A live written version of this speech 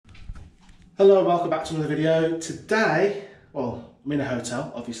Hello and welcome back to another video. Today, well, I'm in a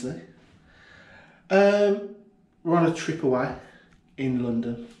hotel, obviously. We're on a trip away in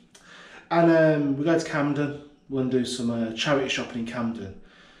London. And we're going to Camden. We're going to do some charity shopping in Camden.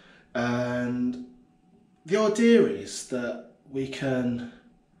 And the idea is that we can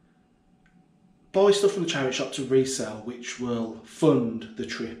buy stuff from the charity shop to resell, which will fund the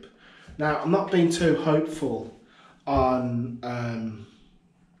trip. Now, I'm not being too hopeful on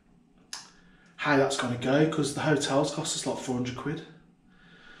how that's going to go, because the hotels cost us like 400 quid.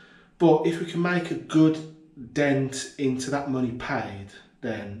 But if we can make a good dent into that money paid,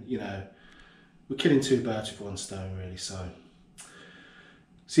 then, you know, we're killing two birds with one stone, really. So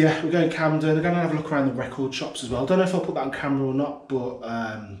yeah, we're going to Camden. We're going to have a look around the record shops as well. I don't know if I'll put that on camera or not, but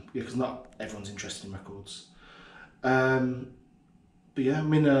yeah, because not everyone's interested in records. But yeah,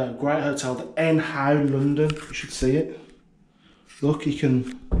 I'm in a great hotel, the N How London. You should see it. Look, you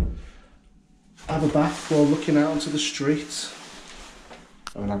can have a bath while looking out onto the street.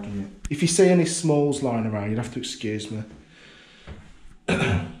 If you see any smalls lying around, you'd have to excuse me.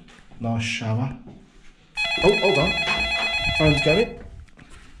 Nice shower. Oh, hold on. Phone's going.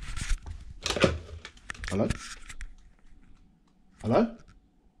 Hello? Hello?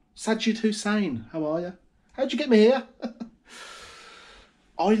 Sajid Hussain, how are you? How'd you get me here?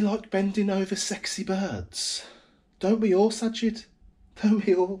 I like bending over sexy birds. Don't we all, Sajid? Don't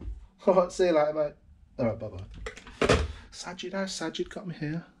we all? Alright, see you later, mate. Alright, bye-bye. Sajid, how's Sajid got me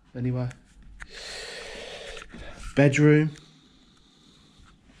here? Anyway. Bedroom.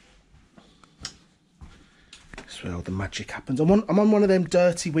 That's where all the magic happens. I'm on one of them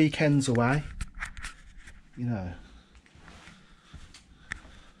dirty weekends away. You know.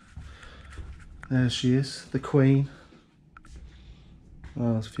 There she is, the Queen.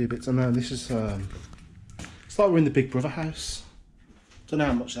 Oh, there's a few bits. I know, this is... it's like we're in the Big Brother house. Don't know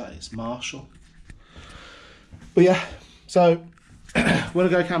how much that is, Marshall. But yeah, so we're gonna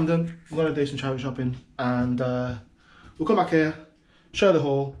go to Camden. We're gonna do some charity shopping, and we'll come back here, show the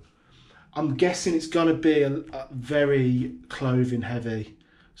haul. I'm guessing it's gonna be a very clothing heavy,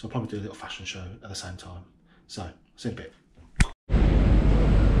 so I'll probably do a little fashion show at the same time. So, see you in a bit.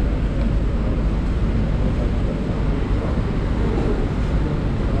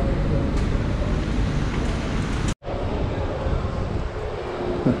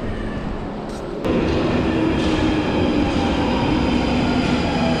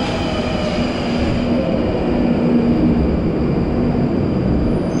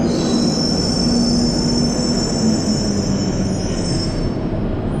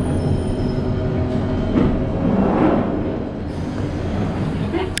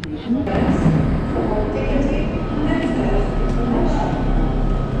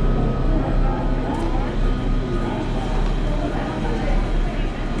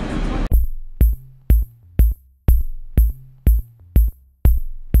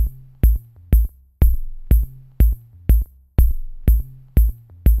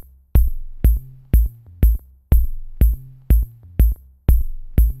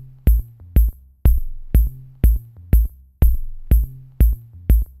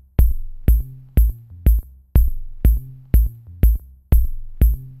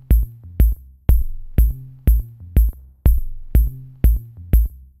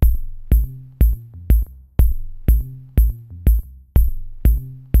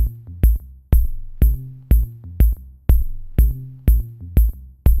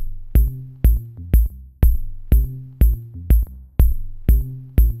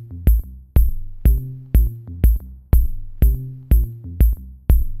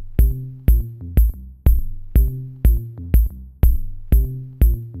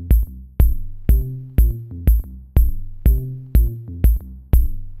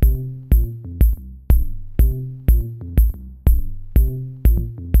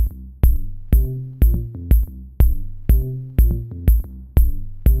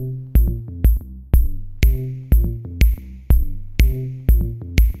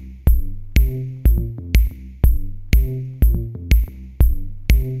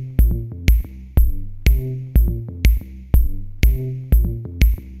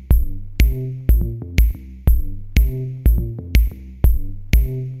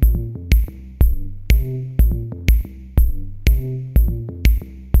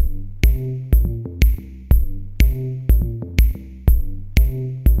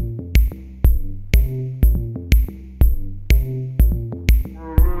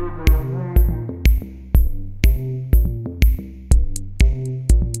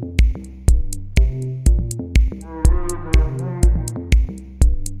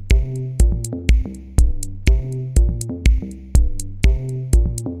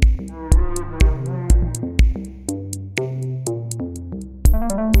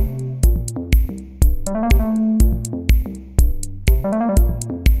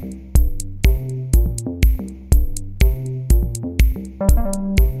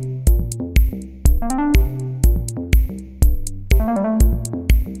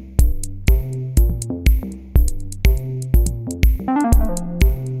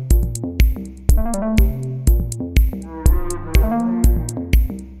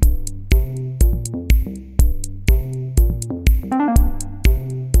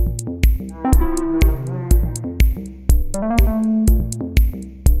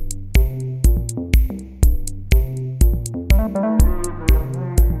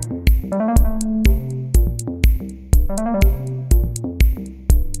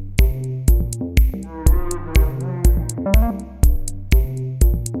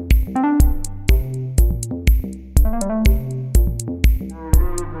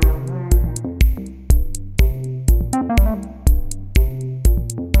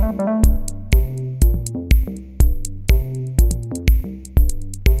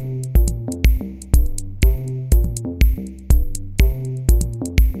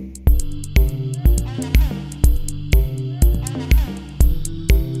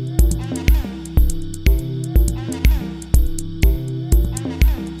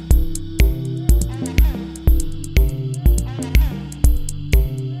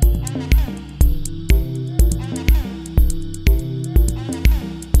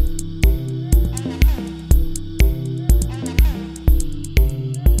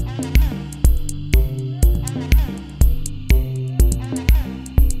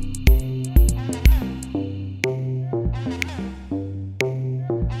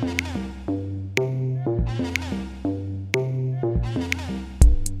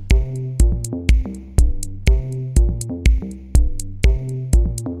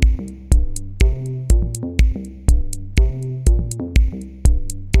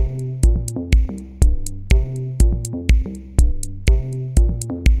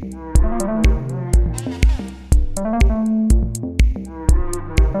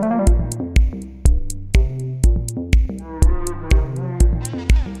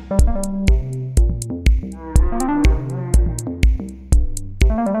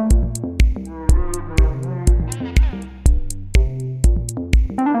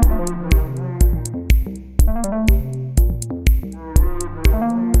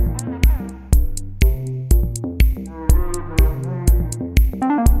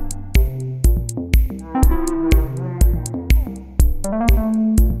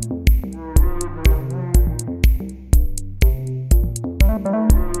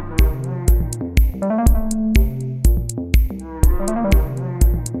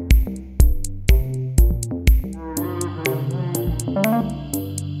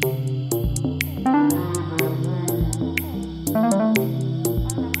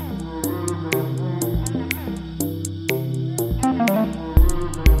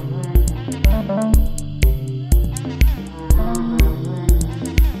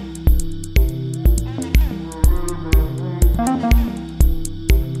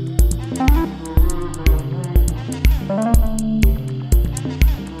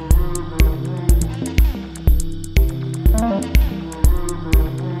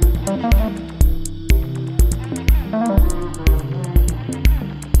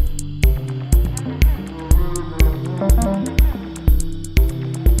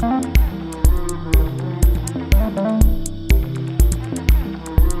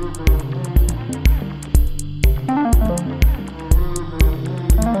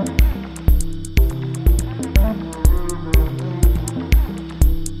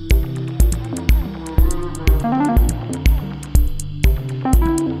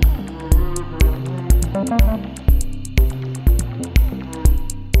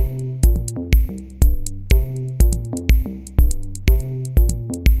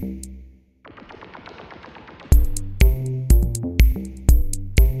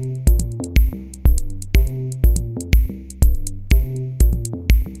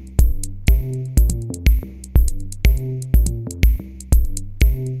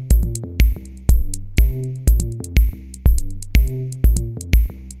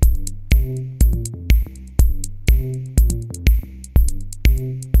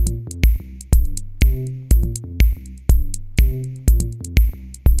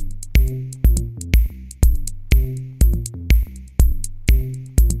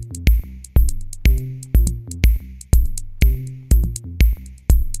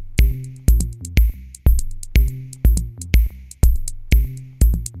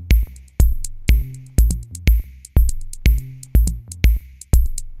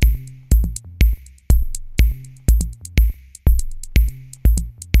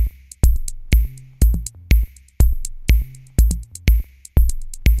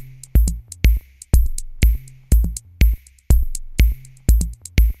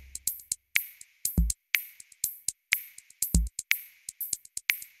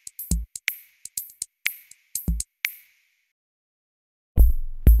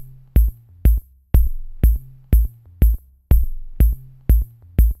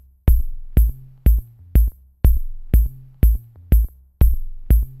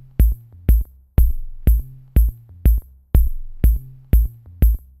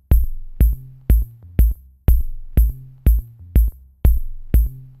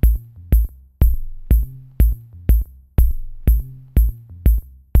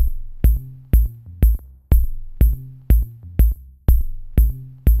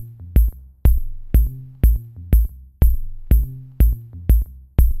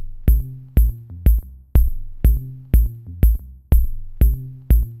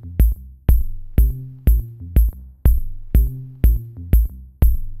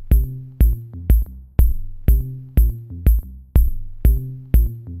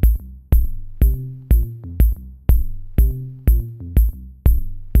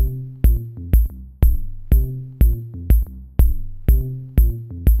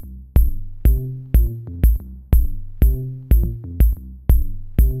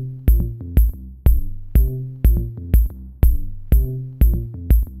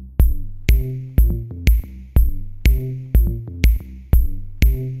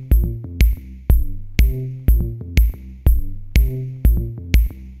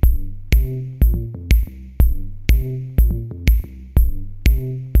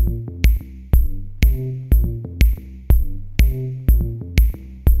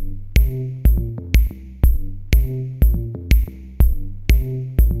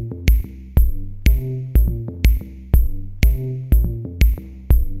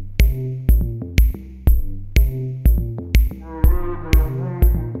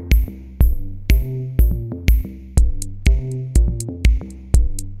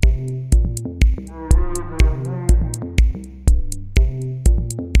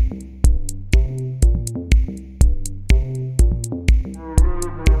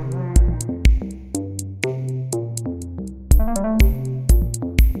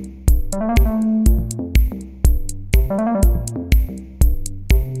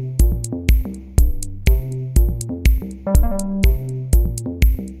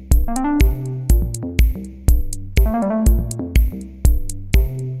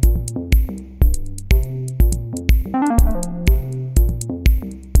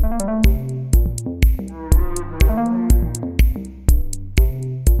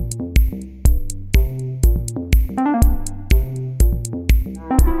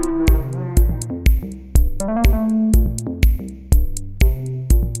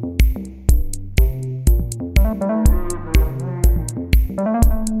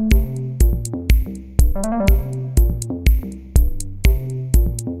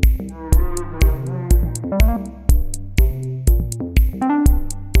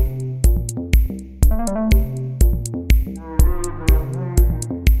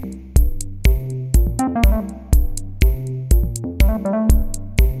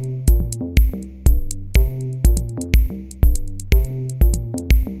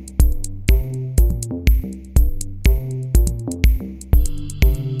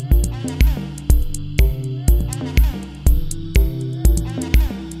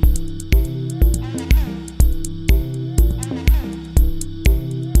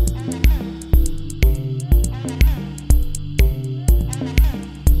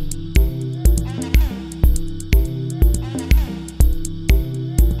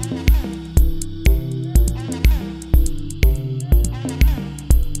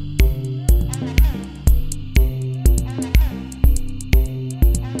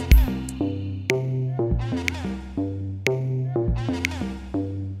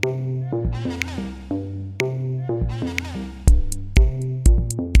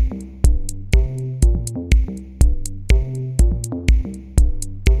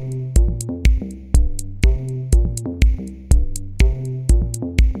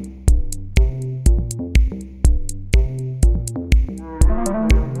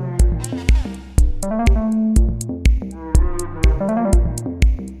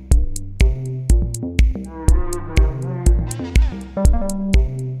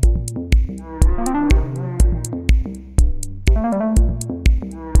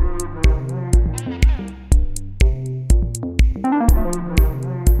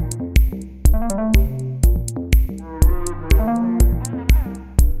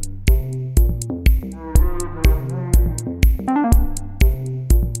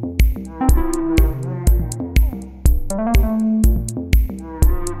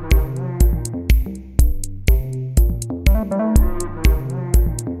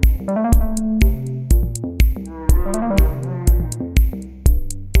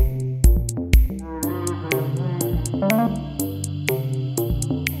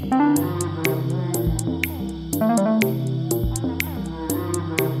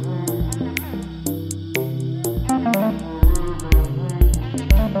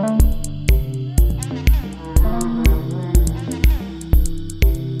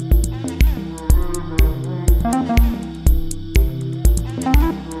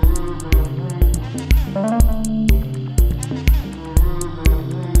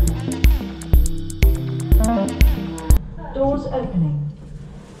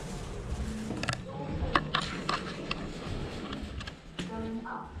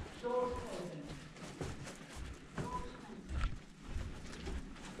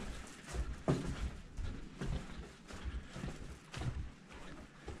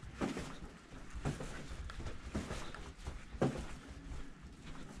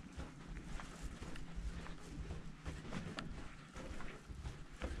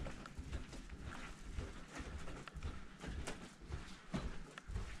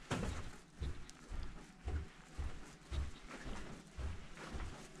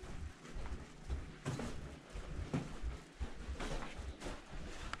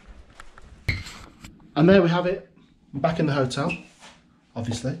 And there we have it. I'm back in the hotel,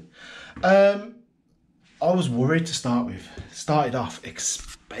 obviously. I was worried to start with. Started off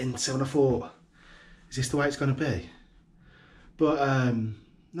expensive and I thought, is this the way it's going to be? But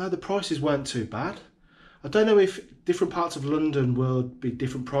no, the prices weren't too bad. I don't know if different parts of London will be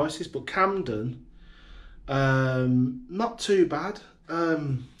different prices, but Camden, not too bad.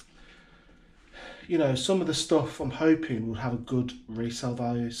 You know, some of the stuff I'm hoping will have a good resale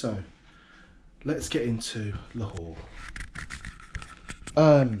value. So let's get into the haul.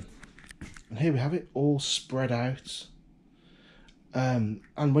 And here we have it all spread out. And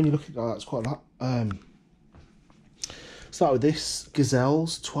when you look at that, it's quite a lot. Start with this,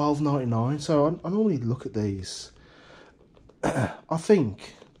 Gazelles, $12.99. So I normally look at these. I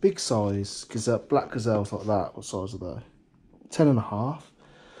think big size gazelle, black gazelles like that. What size are they? 10.5.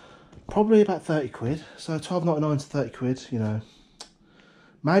 Probably about 30 quid. So $12.99 to 30 quid. You know,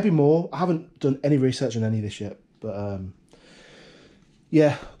 maybe more. I haven't done any research on any of this yet, but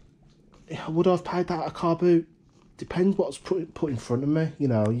yeah. Would I have paid that at a car boot? Depends what's put in front of me. You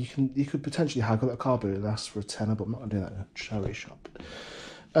know, you could potentially haggle at a car boot and ask for a tenner, but I'm not gonna do that in a charity shop.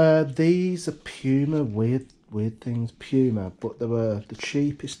 These are Puma, weird things, Puma, but they were the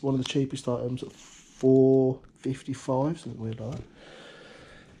cheapest, one of the cheapest items at $4.55, something weird like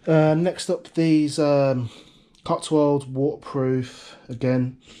that. Next up, these Cotswolds waterproof,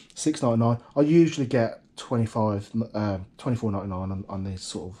 again, $6.99. I usually get $24.99 on these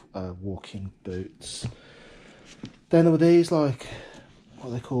sort of walking boots. Then there were these, like, what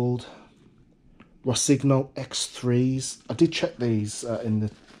are they called? Rossignol X3s. I did check these in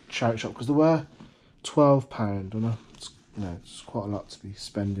the charity shop because they were £12. And it's quite a lot to be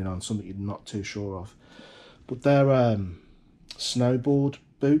spending on something you're not too sure of. But they're snowboard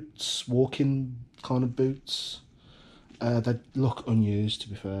boots, walking kind of boots. They look unused, to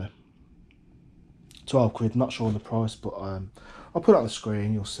be fair. 12 quid, not sure on the price, but I'll put it on the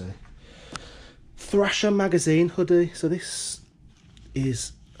screen, you'll see. Thrasher magazine hoodie. So this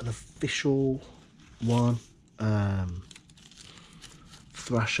is an official one.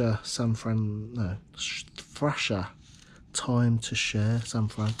 Thrasher Thrasher Time to Share San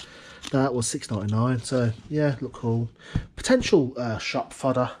Fran. That was $6.99. So yeah, look cool. Potential shop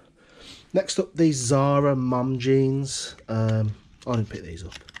fodder. Next up, these Zara mum jeans. I didn't pick these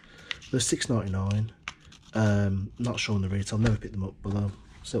up. They're $6.99. Not sure on the retail. I've never picked them up, but I'll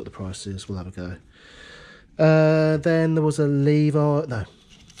see what the price is. We'll have a go. Then there was a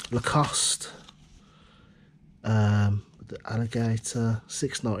Lacoste. The alligator,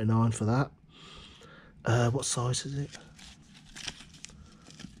 $6.99 for that. What size is it?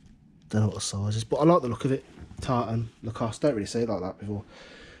 Don't know what the size is, but I like the look of it. Tartan, Lacoste. Don't really see it like that before.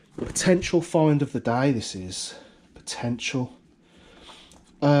 Potential find of the day. This is potential.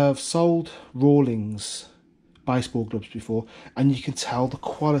 I've sold Rawlings baseball gloves before, and you can tell the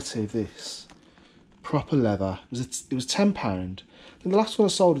quality of this. Proper leather. It was £10. And the last one I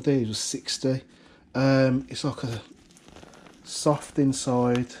sold of these was 60. It's like a soft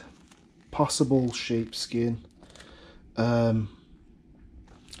inside, possible sheepskin.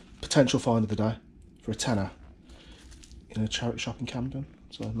 Potential find of the day for a tenner in a charity shop in Camden.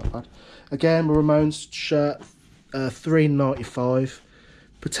 So not bad. Again, Ramones shirt, $3.95.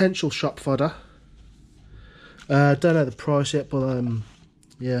 Potential shop fodder. Don't know the price yet, but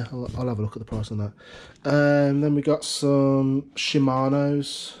yeah, I'll have a look at the price on that. Then we got some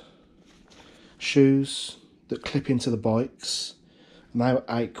Shimano's shoes that clip into the bikes, and they were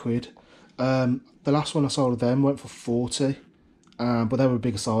 8 quid. The last one I sold of them went for 40, but they were a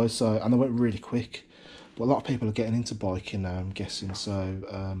bigger size, and they went really quick. But a lot of people are getting into biking now, I'm guessing,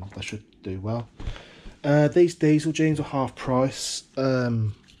 so they should do well. These diesel jeans were half price.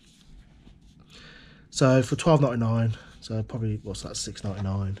 So for $12.99, so probably, what's that,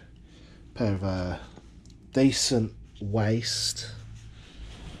 $6.99. Pair of decent waist.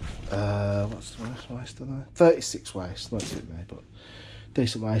 What's the waist of that? 36 waist, not suit me, but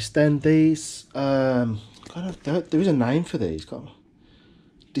decent waist. Then these, there is a name for these,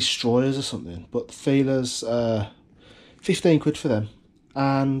 Destroyers or something, but the feelers, 15 quid for them.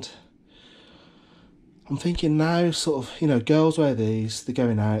 And I'm thinking now, sort of, you know, girls wear these, they're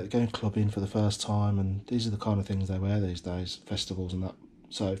going out, they're going clubbing for the first time, and these are the kind of things they wear these days, festivals and that.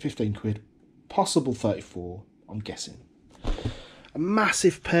 So 15 quid, possible 34, I'm guessing. A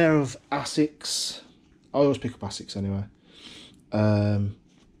massive pair of Asics. I always pick up Asics anyway.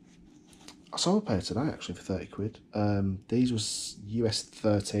 I saw a pair today actually for 30 quid. These was US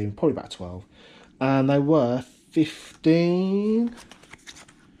 13, probably about 12. And they were 15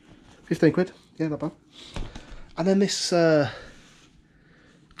 quid. Yeah, not bad. And then this triple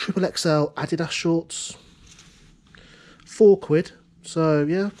XL Adidas shorts, 4 quid. So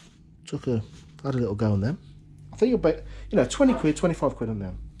yeah, had a little go on them. I think you'll bet, you know, 20 quid, 25 quid on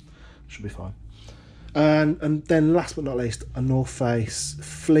them. Should be fine. And then last but not least, a North Face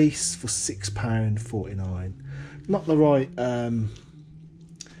fleece for £6.49. Not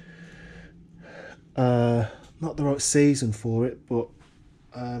the right season for it, but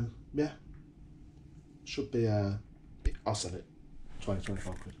yeah, should be I'll sell it 25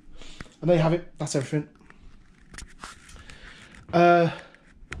 quid. And there you have it. That's everything.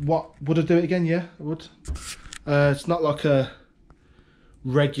 What would I do it again? Yeah, I would. It's not like a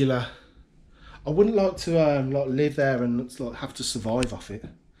regular. I wouldn't like to like live there and like have to survive off it.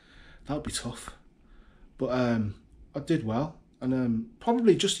 That would be tough. But I did well, and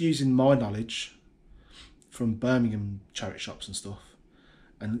probably just using my knowledge from Birmingham charity shops and stuff,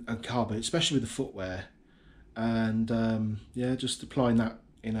 and car boot, especially with the footwear, and yeah, just applying that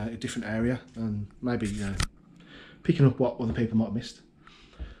in a different area, and maybe, you know, picking up what other people might have missed.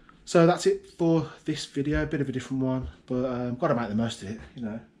 So that's it for this video. A bit of a different one, but got to make the most of it, you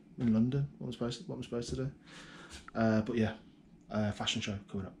know. In London, what I'm supposed to do. But yeah, fashion show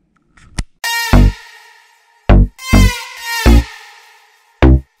coming up.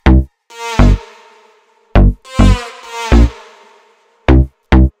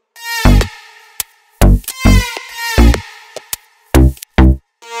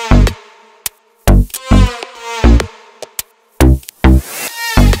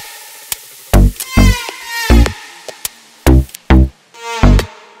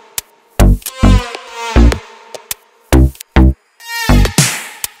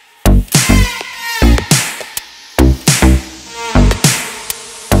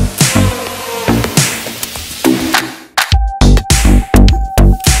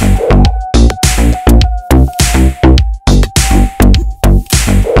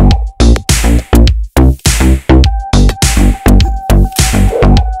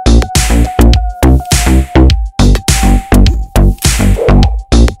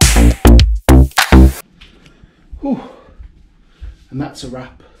 Whew. And that's a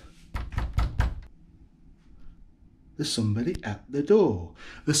wrap. There's somebody at the door.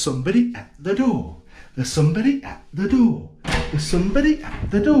 There's somebody at the door. There's somebody at the door. There's somebody at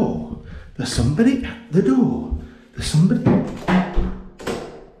the door. There's somebody at the door. There's somebody.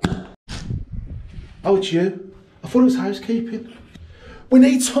 Oh, it's you. I thought it was housekeeping. We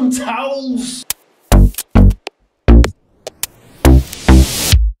need some towels.